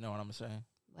person. You know what I'm saying?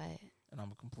 What? And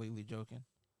I'm completely joking.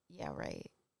 Yeah, right.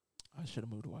 I should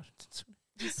have moved to Washington sooner.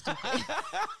 You stupid.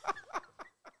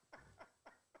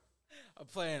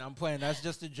 I'm playing. That's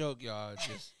just a joke, y'all.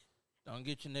 Just don't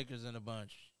get your knickers in a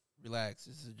bunch. Relax.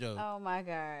 This is a joke. Oh my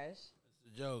gosh.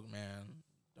 It's a joke, man.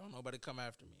 Don't nobody come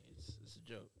after me. It's a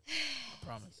joke. I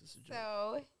promise it's a joke.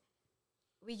 So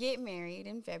we get married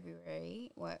in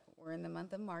February. We're in the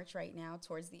month of March right now,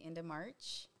 towards the end of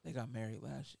March. They got married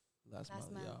last Last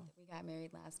month, month. y'all. We got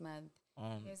married last month.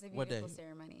 It was a What day? beautiful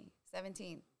ceremony.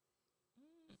 17th.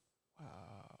 Wow.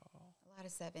 A lot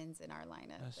of sevens in our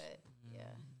lineup, That's- but yeah.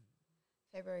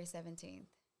 mm, February 17th.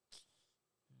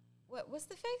 What's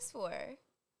the face for?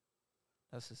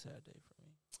 That's a sad day for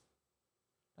me.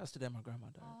 That's the day my grandma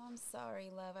died. Oh, I'm sorry,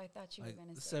 love. I thought you like were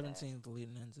going the to say 17th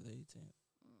leading into the 18th.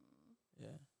 that.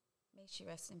 Yeah. May she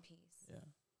rest in peace. Yeah.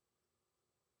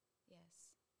 Yes.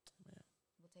 Yeah.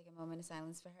 We'll take a moment of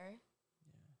silence for her.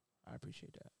 Yeah. I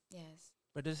appreciate that. Yes.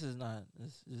 But this is not.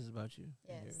 This is about you.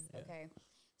 and Yes. your- yeah. Okay.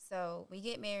 So we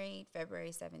get married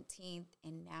February 17th,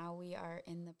 and now we are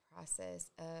in the process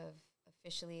of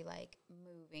officially like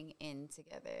moving in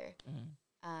together.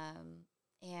 Mhm.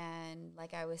 And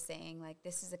like I was saying, like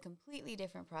this is a completely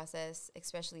different process,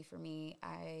 especially for me.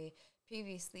 I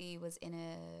previously was in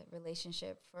a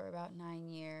relationship for about 9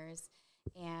 years,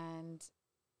 and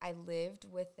I lived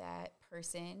with that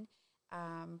person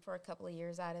for a couple of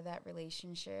years out of that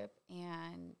relationship,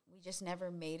 and we just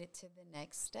never made it to the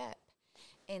next step.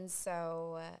 And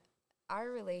so our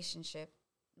relationship,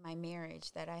 my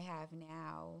marriage that I have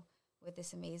now with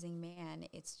this amazing man,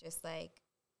 it's just like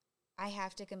I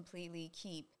have to completely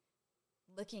keep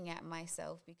looking at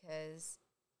myself because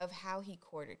of how he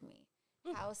courted me,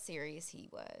 how serious he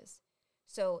was.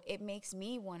 So it makes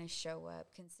me want to show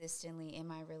up consistently in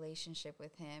my relationship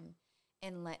with him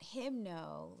and let him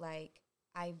know, like,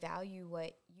 I value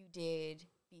what you did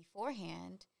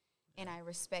beforehand and I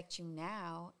respect you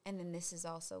now. And then this is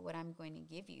also what I'm going to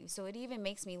give you. So it even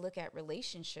makes me look at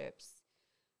relationships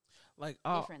Like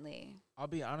differently. I'll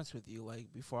be honest with you.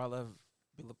 Like before I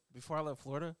left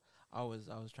Florida, I was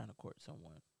trying to court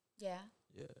someone. Yeah.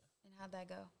 Yeah. And how'd that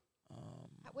go?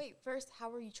 Wait, first, how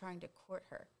were you trying to court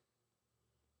her?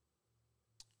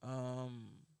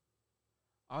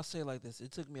 I'll say it like this.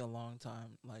 It took me a long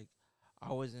time. Like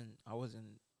I wasn't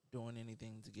doing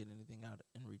anything to get anything out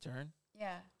in return.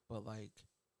 Yeah. But like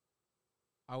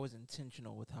I was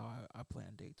intentional with how I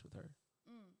planned dates with her.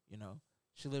 Mm. You know,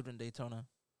 she lived in Daytona.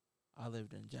 I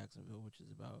lived in Jacksonville, which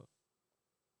is about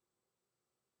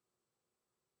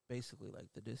basically like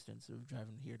the distance of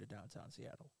driving here to downtown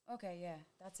Seattle. Okay, yeah.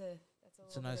 That's a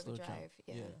It's a little nice bit of little a drive.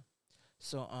 jump. Yeah.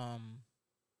 So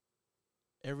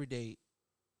every date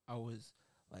I was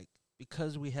like,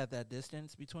 because we had that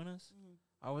distance between us, Mm-hmm.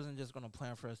 I wasn't just gonna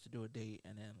plan for us to do a date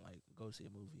and then like go see a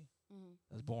movie. Mm-hmm.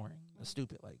 That's boring. That's Mhm.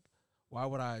 stupid. Like, why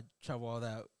would I travel all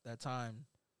that time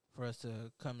for us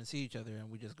to come and see each other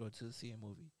and we just go to see a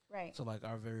movie? Right. So like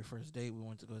our very first date, we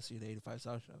went to go see the 85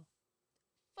 South show.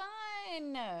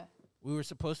 Fun. We were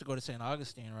supposed to go to St.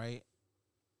 Augustine, right?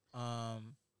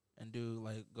 And do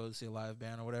like go see a live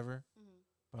band or whatever. Mm-hmm.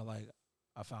 But like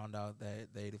I found out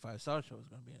that the 85 South show was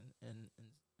gonna be in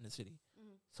the city.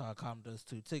 Mhm. So I comped those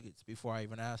 2 tickets before I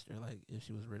even asked her like if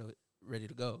she was really ready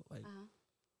to go. Like Uh-huh.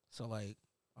 so like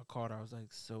I called her. I was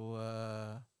like, so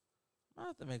I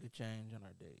have to make a change on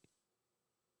our date.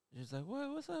 She's like, what?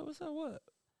 What's up? What's up? What?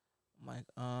 I'm like,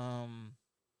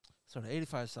 so the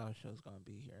 85 South show is gonna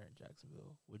be here in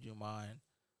Jacksonville. Would you mind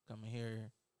coming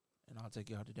here, and I'll take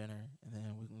you out to dinner, and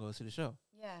then we can go see the show?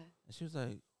 Yeah. And she was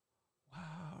like,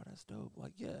 wow, that's dope.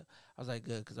 Like, yeah. I was like,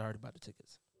 good, because I already bought the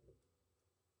tickets.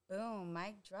 Boom,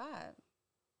 mic drop.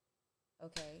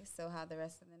 Okay, so how the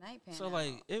rest of the night pan So out?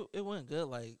 like it went good.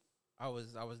 Like I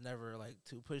was never like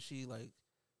too pushy, like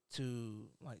too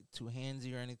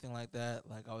handsy or anything like that.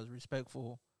 Like I was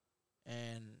respectful,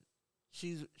 and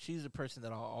she's a person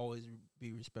that I'll always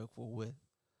be respectful with.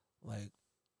 Like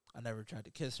I never tried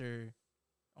to kiss her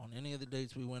on any of the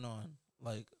dates we went on.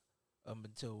 Like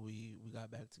until we got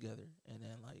back together, and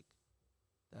then like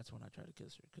that's when I tried to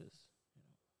kiss her because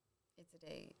It's a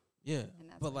date. yeah. And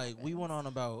that's But what like we went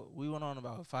happens. on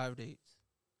about 5 dates.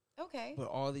 Okay. But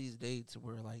all these dates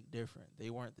were like different. They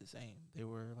weren't the same. They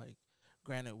were like,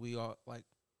 granted, we all like.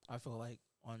 I feel like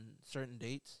on certain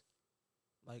dates,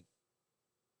 like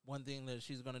one thing that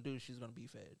she's gonna do, she's gonna be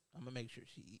fed. I'm gonna make sure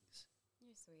she eats.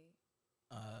 You're sweet.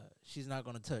 She's not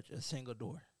gonna touch a single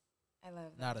door, I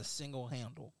love that. not a single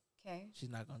handle. Okay. She's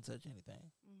not gonna touch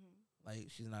anything. Mm-hmm. Like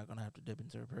she's not gonna have to dip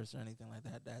into her purse or anything like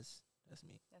that. That's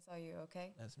me. That's all you,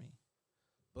 okay? That's me.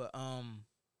 But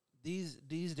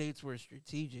these dates were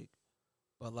strategic,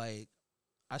 but like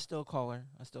I still call her,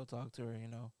 I still talk to her,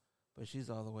 but she's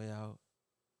all the way out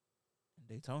in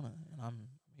Daytona, and I'm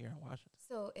here in Washington.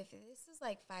 So if this is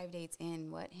like 5 dates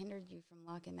in, what hindered you from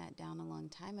locking that down a long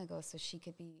time ago so she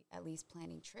could be at least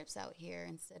planning trips out here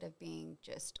instead of being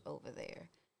just over there?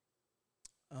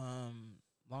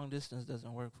 Long distance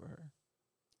doesn't work for her.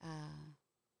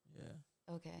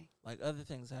 Yeah. Okay. Like other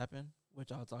things happen,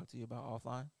 which I'll talk to you about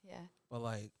offline. Yeah. But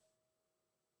like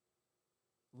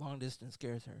long distance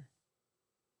scares her.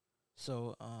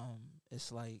 So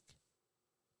it's like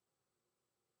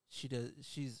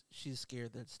she's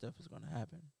scared that stuff is gonna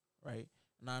happen, right?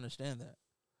 And I understand that.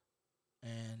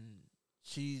 And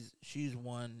she's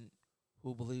one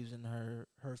who believes in her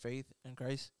faith in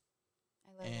Christ.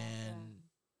 I love And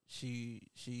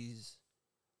she's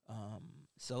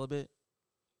celibate.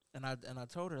 And I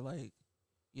told her, like,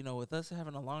 with us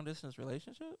having a long distance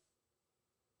relationship,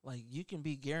 like you can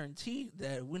be guaranteed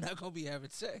that we're not gonna be having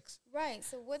sex. that. Right.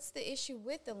 So what's the issue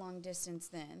with the long distance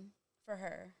then for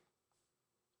her?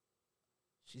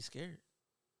 She's scared.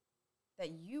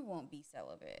 That you won't be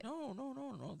celibate.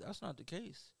 No. That's not the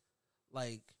case.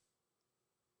 Like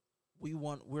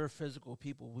we're physical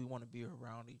people. We want to be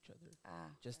around each other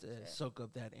just to gotcha. soak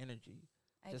up that energy.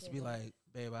 I Just to get be it. like,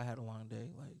 babe, I had a long day.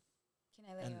 Like, Can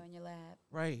I lay you on your lap?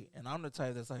 right. And I'm the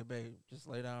type that's like, babe, just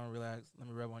lay down, relax. Let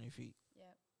me rub on your feet.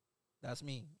 Yep. That's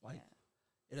me. Like,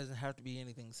 Yeah. it doesn't have to be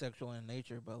anything sexual in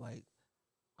nature, but like,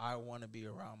 I want to be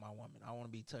around my woman. I want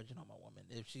to be touching on my woman.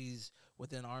 If she's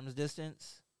within arm's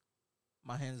distance,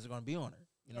 my hands are going to be on her.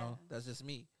 You know, Yeah. that's just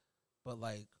me. But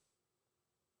like,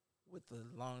 with the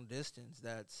long distance,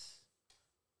 that's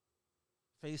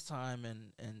FaceTime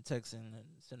and texting and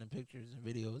sending pictures and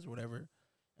videos, whatever.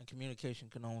 And communication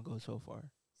can only go so far.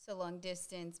 So long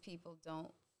distance people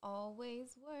don't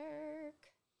always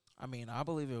work. I mean, I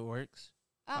believe it works.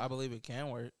 I believe it can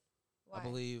work. Why? I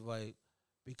believe, like,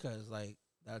 because, like,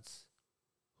 that's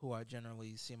who I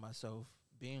generally see myself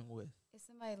being with. Is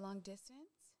somebody long distance?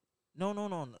 No,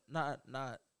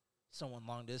 not someone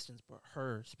long distance, but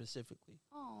her specifically.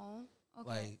 Oh,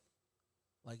 okay.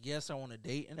 Like, yes, I want to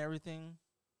date and everything,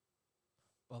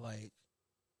 but like,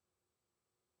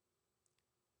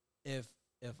 if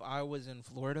I was in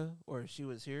Florida or if she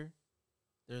was here,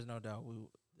 there's no doubt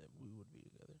that we would be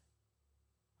together.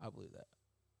 I believe that.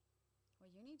 Well,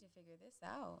 you need to figure this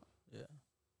out. Yeah,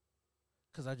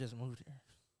 because I just moved here.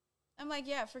 I'm like,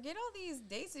 yeah, forget all these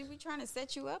dates. If we trying to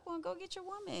set you up on, go get your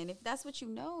woman. If that's what you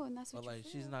know and that's what But you like,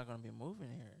 feel. she's not gonna be moving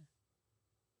here,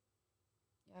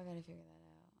 Y'all got to figure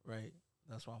that out. right?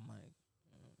 That's why I'm like,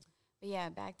 But yeah,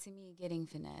 back to me getting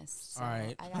finessed. So All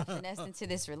right. I got finessed into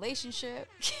this relationship.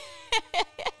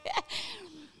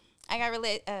 I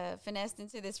got finessed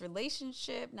into this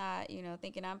relationship, not,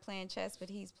 thinking I'm playing chess, but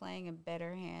he's playing a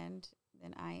better hand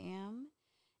than I am.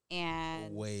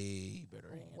 And way better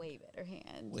hand. way better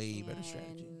hand. Way better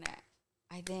strategy.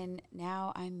 And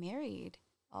now I'm married,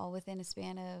 all within a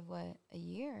span of a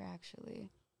year, actually.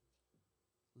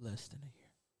 Less than a year.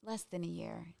 Less than a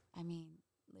year. I mean,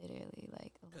 literally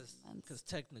like 11 months. Because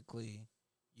technically,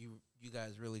 you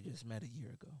guys really just met a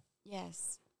year ago.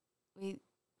 Yes.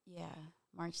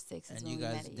 March 6th is And when you we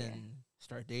guys met a year. didn't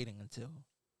start dating until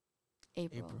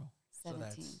April So 17th.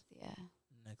 that's- Yeah.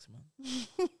 next month.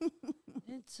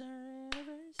 It's our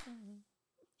anniversary.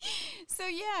 So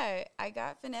yeah, I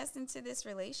got finessed into this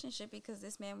relationship because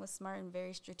this man was smart and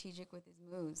very strategic with his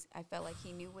moves. I felt like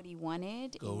he knew what he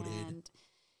wanted Goated. and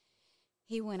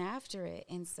he went after it.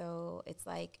 And so it's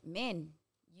like, men,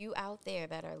 you out there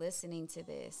that are listening to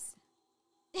this,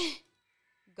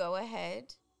 go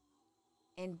ahead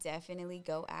and definitely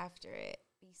go after it.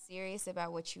 Be serious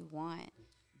about what you want.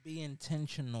 Be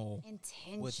intentional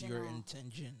Intentional. with your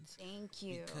intentions. Thank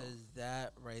you. Because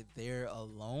that right there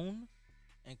alone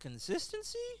and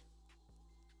consistency,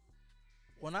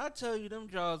 when I tell you them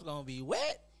jaws gonna be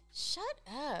wet, Shut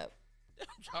up. them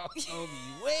jaws gonna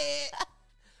be wet,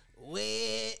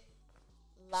 wet,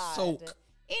 Lord. Soak.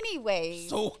 Anyways,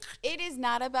 soak. it is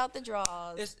not about the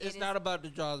draws. It's not about the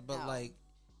jaws, but No. like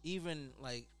even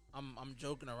like I'm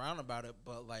joking around about it,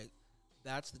 but like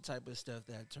that's the type of stuff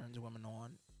that turns women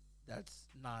on. That's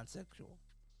non-sexual.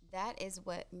 That is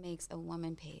what makes a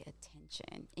woman pay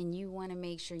attention. And you want to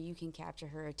make sure you can capture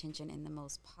her attention in the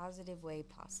most positive way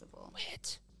possible.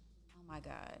 Wet. Oh my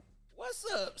God. What's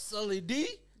up, Sully D?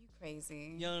 You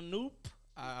crazy. Young Noop.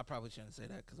 I probably shouldn't say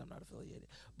that because I'm not affiliated.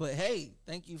 But hey,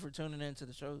 thank you for tuning in to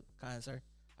the show, kind sir.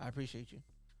 I appreciate you.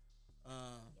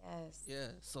 Yes. Yeah,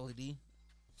 Sully D.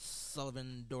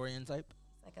 Sullivan Dorian type.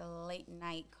 It's like a late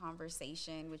night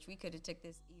conversation, which we could have took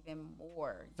this even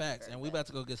more. Facts. deeper, And we but- about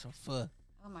to go get some pho.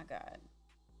 Oh my God.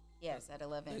 Yes, at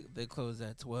 11. They close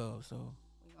at 12, so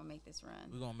We're going to make this run.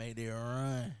 we're going to make this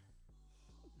run.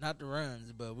 Not the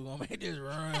runs, but we're going to make this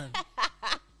run.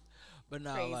 But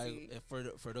no, Crazy. like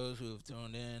if for those who have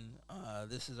tuned in,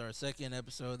 this is our second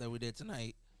episode that we did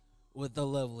tonight with the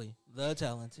lovely, the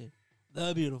talented,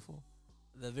 the beautiful,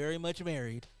 the very much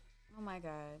married Oh my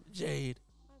God. Jade.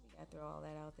 Why we got to throw all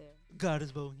that out there? God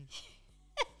is bogey.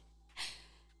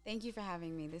 Thank you for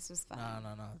having me. This was fun.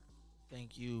 No.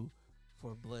 Thank you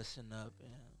for blessing up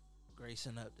and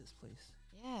gracing up this place.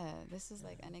 Yeah, this is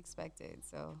like unexpected.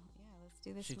 So yeah, let's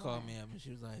do this. She more. called me up and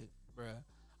she was like, "Bruh,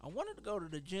 I wanted to go to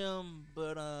the gym,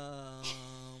 but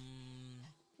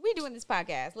We doing this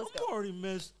podcast. Let's go.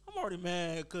 I'm already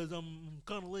mad because I'm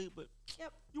kind of late. But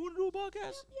Yep. you want to do a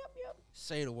podcast? Yep.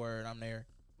 Say the word, I'm there.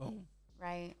 Boom,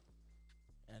 Right.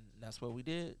 and that's what we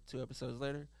did. 2 episodes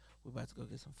later, we're about to go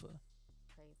get some food.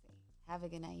 Crazy. Have a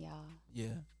good night, y'all.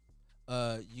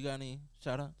 Yeah. You got any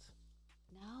shout outs?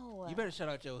 No. You better shout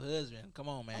out your husband. Come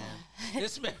on, man.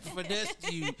 This man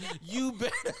finessed you. You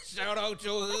better shout out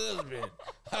your husband.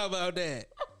 How about that?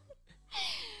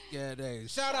 Yeah, dang.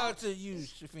 Shout out to you,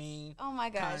 Shafeen. Oh my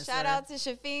gosh! Kind Shout sir. out to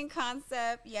Shafeen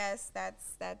Concept. Yes, that's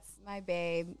my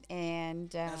babe, and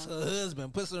That's her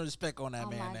husband. Put some respect on that oh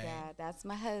man my name. God, that's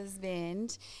my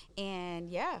husband, and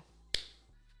yep.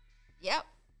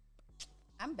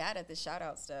 I'm bad at the shout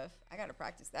out stuff. I gotta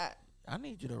practice that. I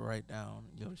need you to write down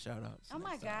your shout outs. Oh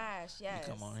my gosh, yes.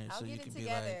 come on here I'll so get you it can be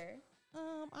like, together.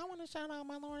 I want to shout out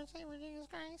my Lord and Savior Jesus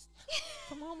Christ.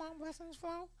 From whom my blessings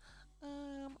flow.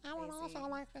 I would Crazy. also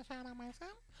like to shout out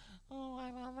myself. Oh, I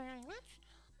love very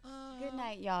much. Good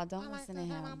night, y'all. Don't I like listen to to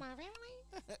shout out him. my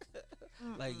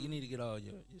family. Like, you need to get all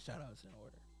your shout outs in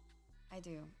order. I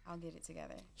do. I'll get it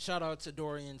together. Shout out to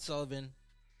Dorian Sullivan.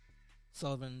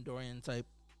 Dorian type.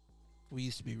 We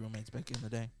used to be roommates back in the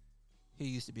day. He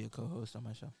used to be a co-host on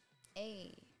my show.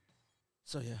 Hey.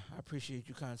 So yeah, I appreciate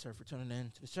you, kind sir, for tuning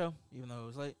in to the show, even though it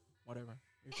was late. Whatever.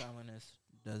 Your timeliness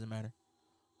doesn't matter.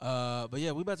 But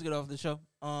yeah, we about to get off the show.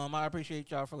 I appreciate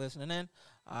y'all for listening in.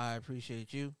 I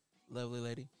appreciate you, lovely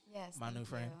lady. Yes. My thank new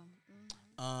friend.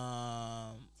 you.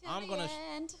 I'm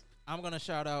end. gonna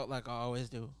shout out like I always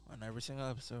do on every single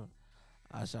episode.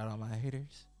 I shout out my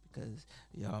haters because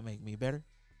y'all make me better.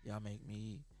 Y'all make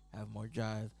me have more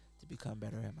drive to become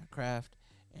better at my craft,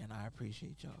 and I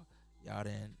appreciate y'all. Y'all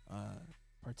didn't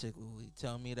particularly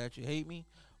tell me that you hate me,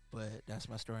 but that's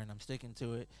my story and I'm sticking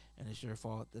to it, and it's your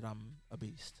fault that I'm a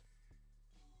beast.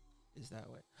 It's that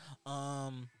way.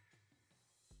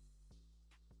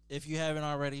 If you haven't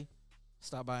already,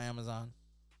 stop by Amazon.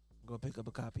 Go pick up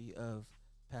a copy of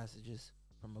Passages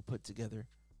from a Put Together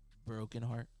Broken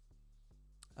Heart.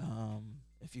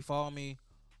 If you follow me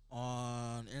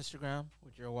on Instagram,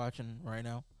 which you're watching right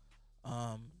now,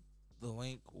 the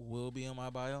link will be in my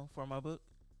bio for my book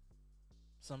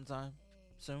sometime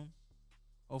soon,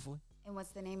 hopefully. And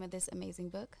what's the name of this amazing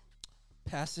book?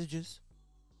 Passages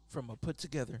from a Put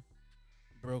Together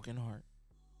Broken Heart.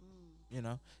 You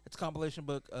know, it's a compilation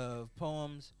book of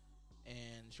poems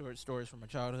and short stories from my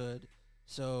childhood.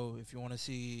 So if you want to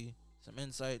see some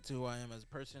insight to who I am as a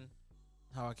person,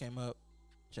 how I came up,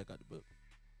 check out the book.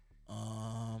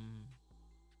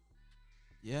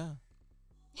 Yeah.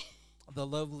 The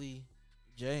lovely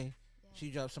Jay, Yeah.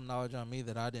 she dropped some knowledge on me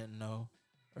that I didn't know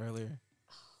earlier.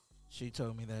 She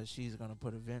told me that she's gonna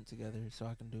put an event together so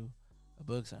I can do a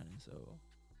book signing. So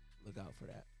look out for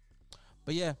that.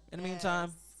 But yeah, in the meantime,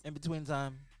 Yes. in between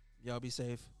time, y'all be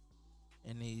safe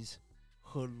in these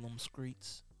hoodlum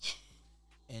streets,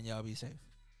 and y'all be safe.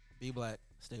 Be black,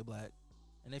 stay black,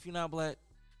 and if you're not black,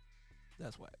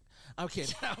 that's whack. I'm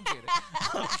kidding. I'm kidding.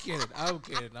 I'm kidding. I'm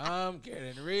kidding. I'm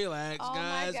kidding. Relax, Oh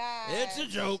my guys. It's a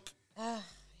gosh. joke.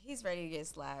 He's ready to get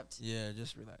slapped Yeah,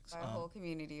 just relax. by a whole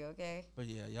community, okay? But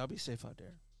yeah, y'all be safe out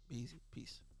there. Be easy.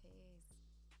 Peace.